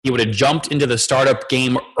He would have jumped into the startup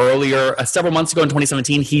game earlier. Several months ago in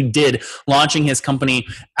 2017, he did, launching his company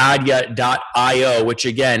Adya.io, which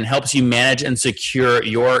again helps you manage and secure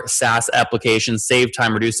your SaaS applications, save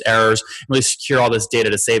time, reduce errors, really secure all this data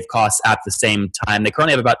to save costs at the same time. They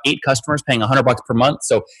currently have about 8 customers paying $100 per month,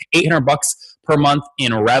 so $800 per month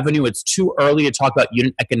in revenue. It's too early to talk about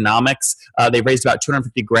unit economics. They've raised about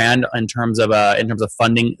 250 grand in terms of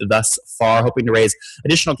funding thus far, hoping to raise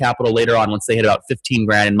additional capital later on once they hit about 15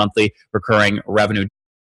 grand in monthly recurring revenue.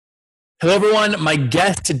 Hello, everyone. My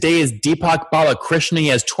guest today is Deepak Balakrishnan. He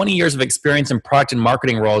has 20 years of experience in product and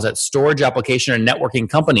marketing roles at storage, application, and networking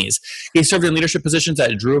companies. He served in leadership positions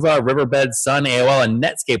at Druva, Riverbed, Sun, AOL, and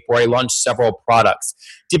Netscape, where he launched several products.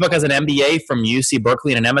 Deepak has an MBA from UC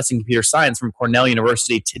Berkeley and an MS in computer science from Cornell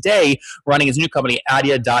University. Today, running his new company,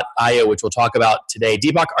 Adya.io, which we'll talk about today.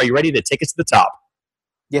 Deepak, are you ready to take us to the top?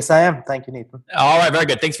 Yes, I am. Thank you, Nathan. All right, very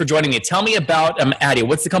good. Thanks for joining me. Tell me about Adya.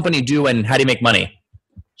 What's the company do, and how do you make money?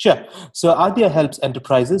 Sure. So Adya helps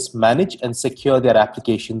enterprises manage and secure their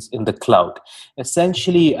applications in the cloud.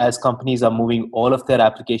 Essentially, as companies are moving all of their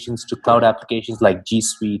applications to cloud applications like G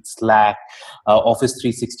Suite, Slack, Office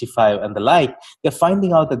 365, and the like, they're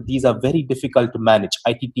finding out that these are very difficult to manage.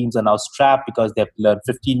 IT teams are now strapped because they have to learn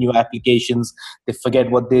 15 new applications. They forget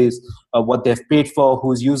what they've paid for,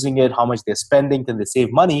 who's using it, how much they're spending, can they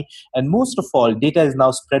save money? And most of all, data is now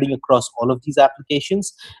spreading across all of these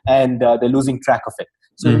applications, and they're losing track of it.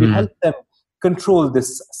 So we help them control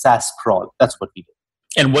this SaaS sprawl. That's what we do.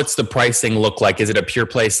 And what's the pricing look like? Is it a pure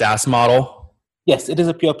play SaaS model? Yes, it is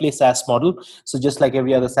a pure play SaaS model. So just like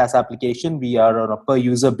every other SaaS application, we are on a per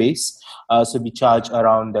user base. So we charge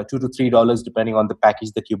around $2 to $3 depending on the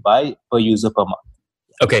package that you buy per user per month.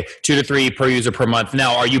 Okay, 2 to 3 per user per month.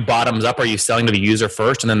 Now, are you bottoms up? Are you selling to the user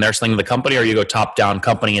first and then they're selling to the company, or you go top down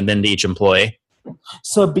company and then to each employee?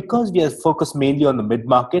 So because we are focused mainly on the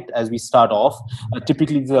mid-market as we start off,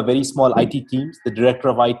 typically these are very small IT teams. The director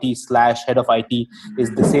of IT / head of IT is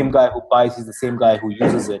the same guy who buys, is the same guy who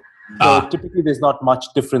uses it. So typically there's not much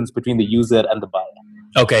difference between the user and the buyer.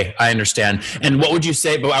 Okay, I understand. And what would you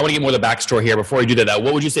say, but I want to get more of the backstory here before we do that.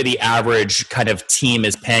 What would you say the average kind of team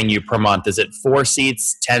is paying you per month? Is it 4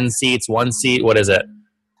 seats, 10 seats, 1 seat? What is it?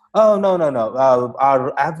 Oh, no.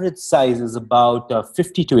 Our average size is about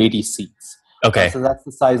 50 to 80 seats. Okay. So that's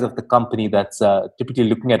the size of the company that's typically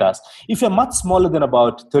looking at us. If you're much smaller than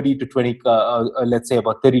about 30 to 20, let's say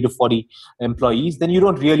about 30 to 40 employees, then you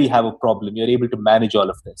don't really have a problem. You're able to manage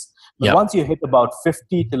all of this. But once you hit about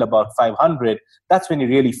 50 till about 500, that's when you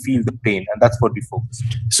really feel the pain, and that's what we focus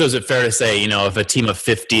on. So is it fair to say, if a team of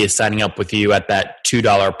 50 is signing up with you at that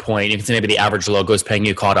 $2 point, you can say maybe the average logo is paying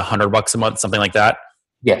you, call it $100 a month, something like that?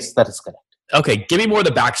 Yes, that is correct. Okay, give me more of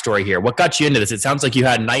the backstory here. What got you into this? It sounds like you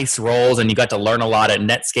had nice roles and you got to learn a lot at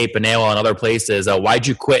Netscape and AOL and other places. Why'd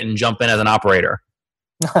you quit and jump in as an operator?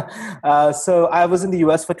 So I was in the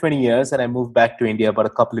US for 20 years and I moved back to India about a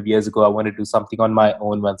couple of years ago. I wanted to do something on my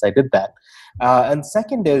own once I did that. And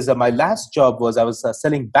second is my last job was I was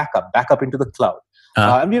selling backup into the cloud.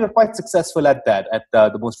 And we were quite successful at that. At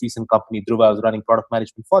the most recent company, Druva, I was running product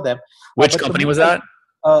management for them. Which company was that?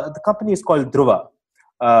 The company is called Druva.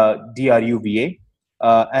 Druva,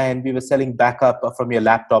 and we were selling backup from your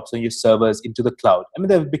laptops and your servers into the cloud. I mean,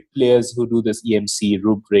 there are big players who do this: EMC,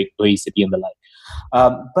 Rubrik, Cohesity, and the like.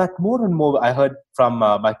 But more and more, I heard from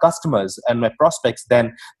my customers and my prospects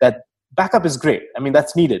then that backup is great. I mean,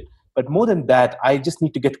 that's needed. But more than that, I just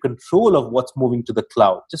need to get control of what's moving to the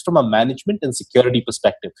cloud, just from a management and security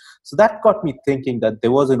perspective. So that got me thinking that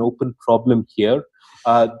there was an open problem here,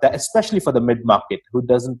 that especially for the mid-market who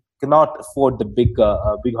cannot afford the big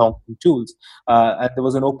honking tools. And there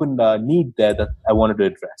was an open need there that I wanted to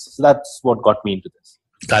address. So that's what got me into this.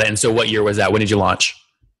 Got it. And so what year was that? When did you launch?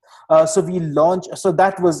 So we launched, so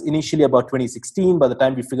that was initially about 2016. By the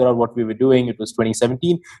time we figured out what we were doing, it was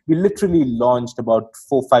 2017. We literally launched about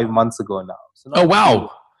 4 or 5 months ago now. So oh,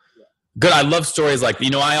 wow. Good. I love stories like,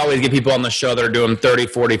 I always get people on the show that are doing 30,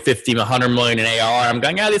 40, 50, 100 million in ARR. I'm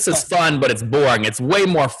going, this is fun, but it's boring. It's way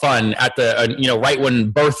more fun at the, right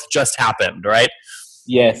when birth just happened, right?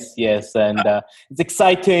 Yes. And it's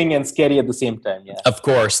exciting and scary at the same time. Yeah. Of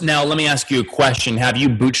course. Now, let me ask you a question. Have you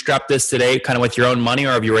bootstrapped this today kind of with your own money,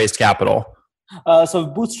 or have you raised capital? So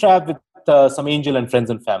bootstrapped with some angel and friends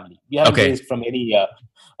and family. We haven't raised from any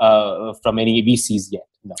VCs yet.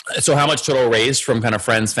 No. So how much total raised from kind of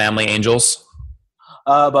friends, family, angels?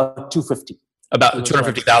 About 250. About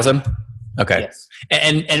 250,000? Okay. Yes.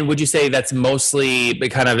 And would you say that's mostly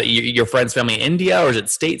kind of your friends, family in India, or is it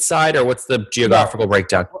stateside, or what's the geographical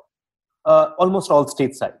breakdown? Almost all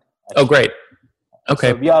stateside. Oh, great.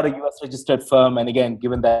 Okay. So we are a US registered firm. And again,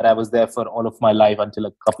 given that I was there for all of my life until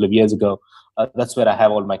a couple of years ago, that's where I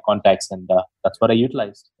have all my contacts, and that's what I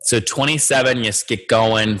utilized. So 27, you get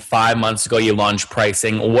going. 5 months ago, you launched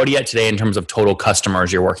pricing. What are you at today in terms of total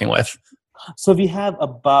customers you're working with? So we have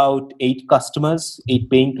about 8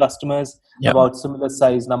 paying customers, about similar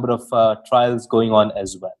size number of trials going on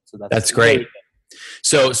as well. So that's great.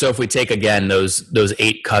 So if we take again those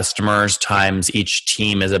 8 customers times each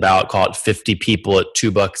team is about, call it 50 people at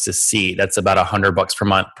 $2 a seat. That's about $100 per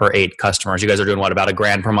month per 8 customers. You guys are doing what, about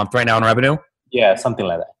 $1,000 per month right now in revenue? Yeah, something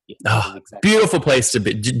like that. Yeah, exactly. Beautiful place to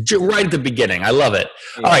be, right at the beginning. I love it.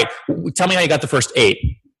 Yeah. All right, tell me how you got the first 8.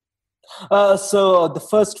 So the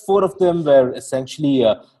first 4 of them were essentially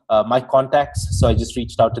my contacts. So I just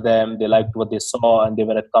reached out to them. They liked what they saw, and they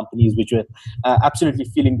were at companies which were absolutely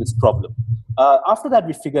feeling this problem. After that,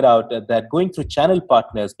 we figured out that going through channel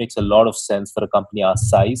partners makes a lot of sense for a company our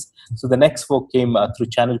size. So the next 4 came through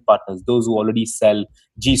channel partners, those who already sell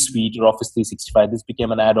G Suite or Office 365. This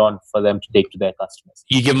became an add-on for them to take to their customers.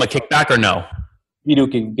 You give them a kickback or no? We do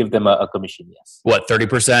give them a commission, yes. What,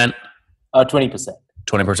 30%? 20%.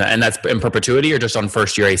 20%. And that's in perpetuity or just on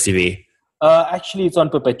first year ACV? Actually, it's on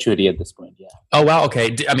perpetuity at this point, yeah. Oh, wow. Okay.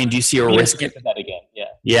 Do you see a risk in that again? Yeah.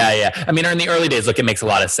 Yeah. I mean, in the early days, look, it makes a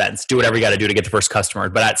lot of sense. Do whatever you got to do to get the first customers.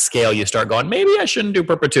 But at scale, you start going, maybe I shouldn't do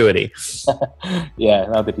perpetuity. Yeah,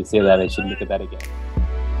 now that you say that, I should look at that again.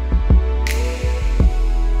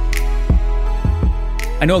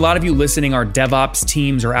 I know a lot of you listening are DevOps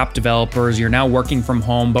teams or app developers. You're now working from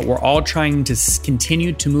home, but we're all trying to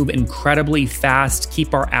continue to move incredibly fast,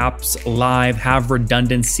 keep our apps live, have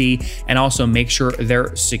redundancy, and also make sure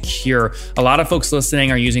they're secure. A lot of folks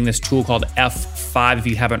listening are using this tool called F5, if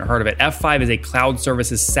you haven't heard of it. F5 is a cloud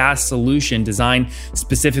services SaaS solution designed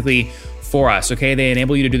specifically for us, okay? They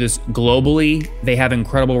enable you to do this globally. They have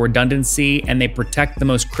incredible redundancy, and they protect the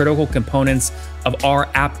most critical components of our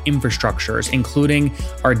app infrastructures, including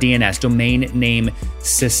our DNS, domain name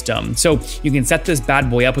system. So you can set this bad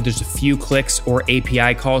boy up with just a few clicks or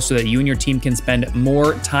API calls so that you and your team can spend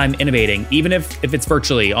more time innovating, even if it's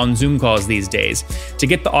virtually on Zoom calls these days. To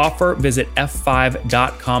get the offer, visit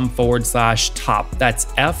f5.com/top. That's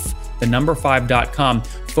f5.com/TOP.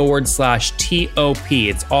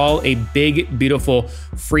 It's all a big, beautiful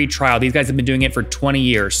free trial. These guys have been doing it for 20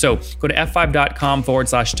 years. So go to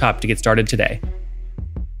f5.com/top to get started today.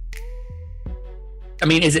 I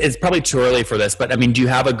mean, it's probably too early for this, but I mean, do you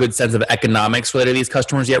have a good sense of economics related to these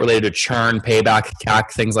customers yet, related to churn, payback, CAC,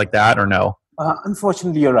 things like that, or no?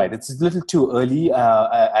 Unfortunately, you're right. It's a little too early.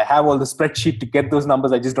 I have all the spreadsheet to get those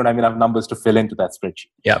numbers. I just don't have enough numbers to fill into that spreadsheet.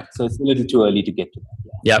 Yeah. So it's a little too early to get to that.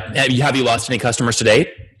 Yeah. Have you lost any customers to date?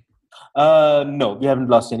 No, we haven't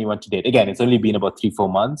lost anyone to date. Again, it's only been about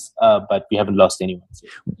 3-4 months, but we haven't lost anyone.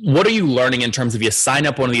 What are you learning in terms of you sign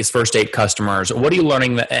up one of these first 8 customers? What are you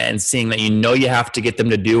learning and seeing that you have to get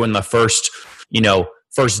them to do in the first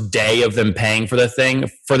day of them paying for the thing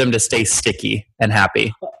for them to stay sticky and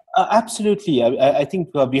happy? Absolutely. I think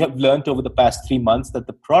we have learned over the past 3 months that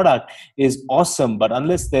the product is awesome, but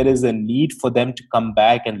unless there is a need for them to come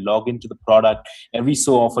back and log into the product every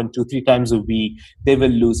so often, 2-3 times a week, they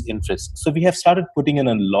will lose interest. So we have started putting in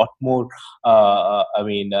a lot more,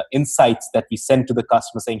 insights that we send to the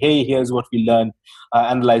customer saying, hey, here's what we learned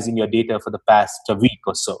analyzing your data for the past week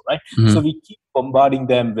or so, right? Mm-hmm. So we keep bombarding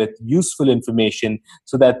them with useful information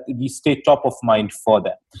so that we stay top of mind for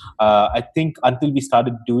them. I think until we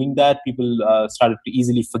started doing that, people started to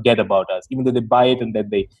easily forget about us, even though they buy it and then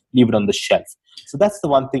they leave it on the shelf. So that's the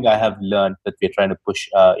one thing I have learned that we're trying to push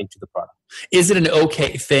into the product. Is it an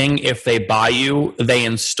okay thing if they buy you, they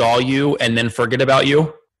install you, and then forget about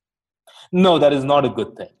you? No, that is not a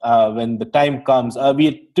good thing. When the time comes, we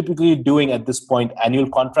are typically doing at this point annual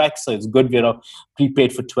contracts, so it's good we're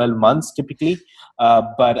prepaid for 12 months typically.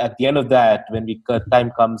 But at the end of that, when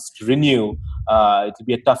time comes to renew, it will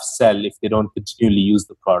be a tough sell if they don't continually use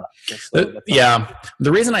the product. So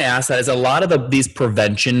the reason I ask that is a lot of these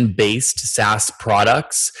prevention-based SaaS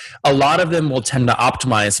products, a lot of them will tend to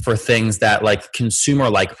optimize for things that like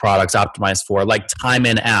consumer-like products optimize for, like time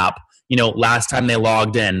in app. Last time they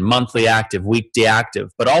logged in, monthly active, weekday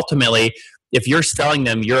active. But ultimately, if you're selling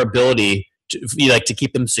them your ability to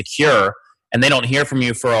keep them secure, and they don't hear from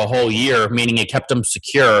you for a whole year, meaning you kept them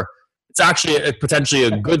secure, it's actually potentially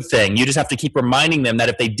a good thing. You just have to keep reminding them that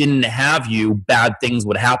if they didn't have you, bad things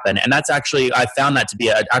would happen. And that's actually, I found that to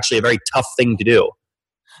be actually a very tough thing to do.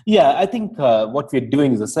 Yeah, I think what we're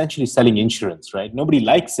doing is essentially selling insurance, right? Nobody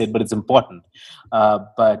likes it, but it's important.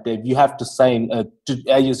 But you have to sign,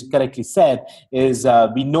 as you correctly said, is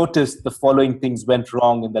we noticed the following things went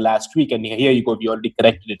wrong in the last week, and here you go, we already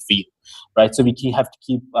corrected it for you, right? So have to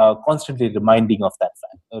keep constantly reminding of that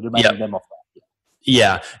fact, reminding them of that.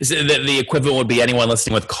 Yeah, so the equivalent would be anyone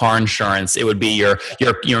listening with car insurance. It would be your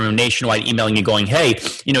nationwide emailing you going, hey,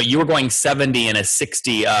 you were going 70 and a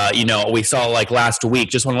 60. We saw like last week.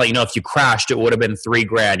 Just want to let you know if you crashed, it would have been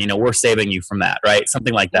 $3,000. We're saving you from that, right?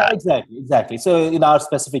 Something like that. Yeah, exactly. So in our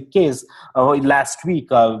specific case, last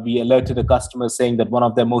week we alerted a customer saying that one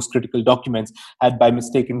of their most critical documents had by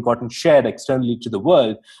mistake gotten shared externally to the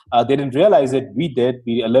world. They didn't realize it. We did.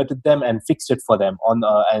 We alerted them and fixed it for them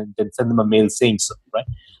and then sent them a mail saying so. Right,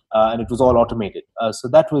 and it was all automated. So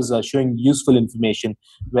that was showing useful information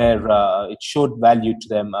where it showed value to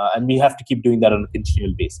them, and we have to keep doing that on a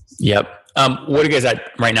continual basis. Yep. What are you guys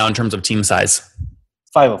at right now in terms of team size?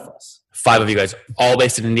 5 of us. 5 of you guys, all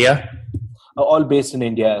based in India? All based in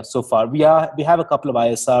India so far. We have a couple of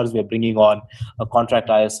ISRs. We're bringing on contract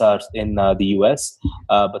ISRs in the US,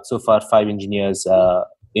 but so far 5 engineers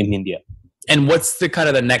in India. And what's the kind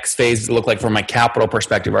of the next phase look like from a capital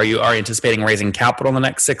perspective? Are you anticipating raising capital in the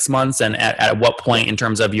next 6 months? And at what point in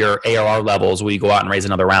terms of your ARR levels will you go out and raise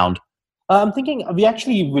another round? I'm thinking we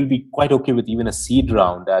actually will be quite okay with even a seed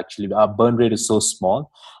round. Actually, our burn rate is so small.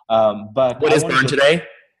 But what is burn today?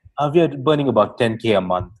 We are burning about 10K a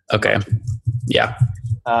month. Okay. Yeah.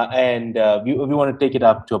 And we want to take it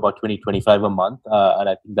up to about 20-25 a month. And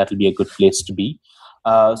I think that will be a good place to be.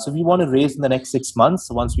 So we want to raise in the next 6 months.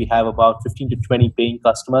 Once we have about 15 to 20 paying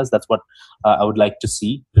customers, that's what I would like to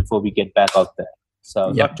see before we get back out there.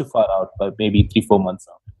 So not too far out, but maybe 3-4 months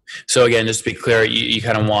out. So again, just to be clear, you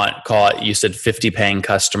kind of call it, you said 50 paying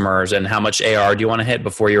customers, and how much AR do you want to hit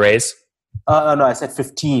before you raise? No, I said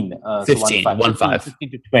 15. 15, so 15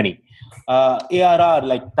 to 20. ARR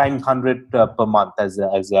like times 100 per month, as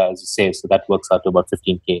you say. So that works out to about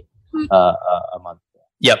 15K a month.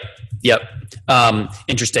 Yep.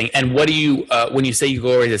 Interesting. And what do you, when you say you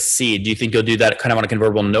go raise a seed, do you think you'll do that kind of on a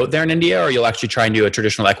convertible note there in India, or you'll actually try and do a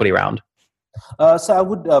traditional equity round? So I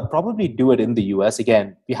would probably do it in the US.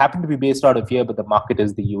 Again, we happen to be based out of here, but the market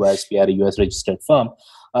is the US. We are a US registered firm.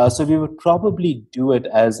 So we would probably do it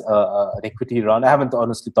as an equity round. I haven't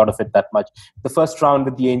honestly thought of it that much. The first round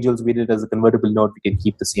with the angels, we did as a convertible note. We can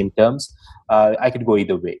keep the same terms. I could go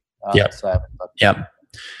either way. So I haven't thought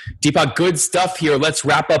Deepak, good stuff here. Let's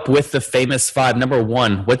wrap up with the famous 5. Number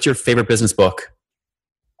 1, what's your favorite business book?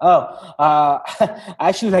 I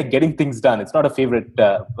actually like Getting Things Done. It's not a favorite.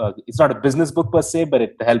 It's not a business book per se, but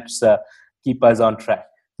it helps keep us on track.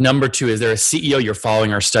 Number 2, is there a CEO you're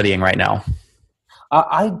following or studying right now?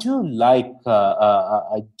 I do like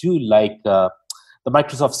the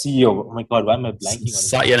Microsoft CEO. Oh my God, why am I blanking on it?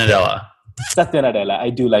 Satya Nadella. Satya Nadella. I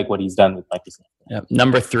do like what he's done with Microsoft. Yeah.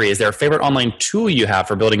 Number 3, is there a favorite online tool you have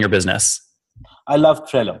for building your business? I love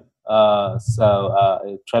Trello.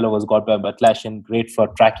 Trello was got by Atlassian, great for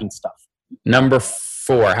tracking stuff. Number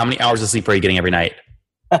 4, how many hours of sleep are you getting every night?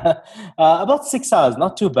 About 6 hours,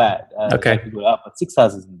 not too bad. Okay. But 6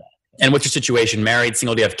 hours isn't bad. And what's your situation? Married,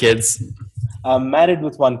 single, do you have kids? I'm married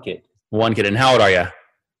with 1 kid. 1 kid. And how old are you?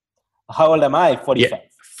 How old am I? 45. Yeah,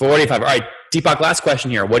 45. All right. Deepak, last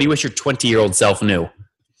question here. What do you wish your 20-year-old self knew?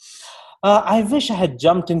 I wish I had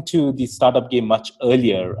jumped into the startup game much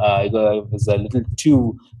earlier. I was a little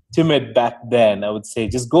too timid back then. I would say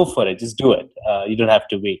just go for it. Just do it. You don't have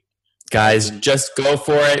to wait. Guys, just go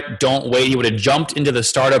for it. Don't wait. He would have jumped into the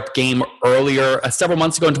startup game earlier. Several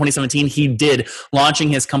months ago in 2017, he did, launching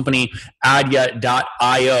his company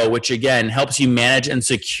Adya.io, which again helps you manage and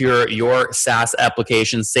secure your SaaS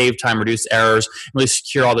applications, save time, reduce errors, really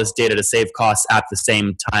secure all this data to save costs at the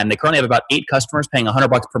same time. They currently have about 8 customers paying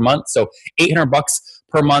 $100 per month, so $800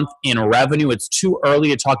 per month in revenue. It's too early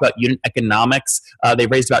to talk about unit economics.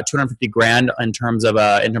 They've raised about $250,000 in terms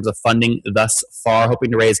of funding thus far,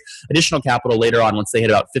 hoping to raise additional capital later on once they hit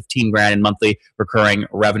about $15,000 in monthly recurring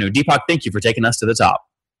revenue. Deepak, thank you for taking us to the top.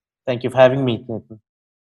 Thank you for having me, Nathan.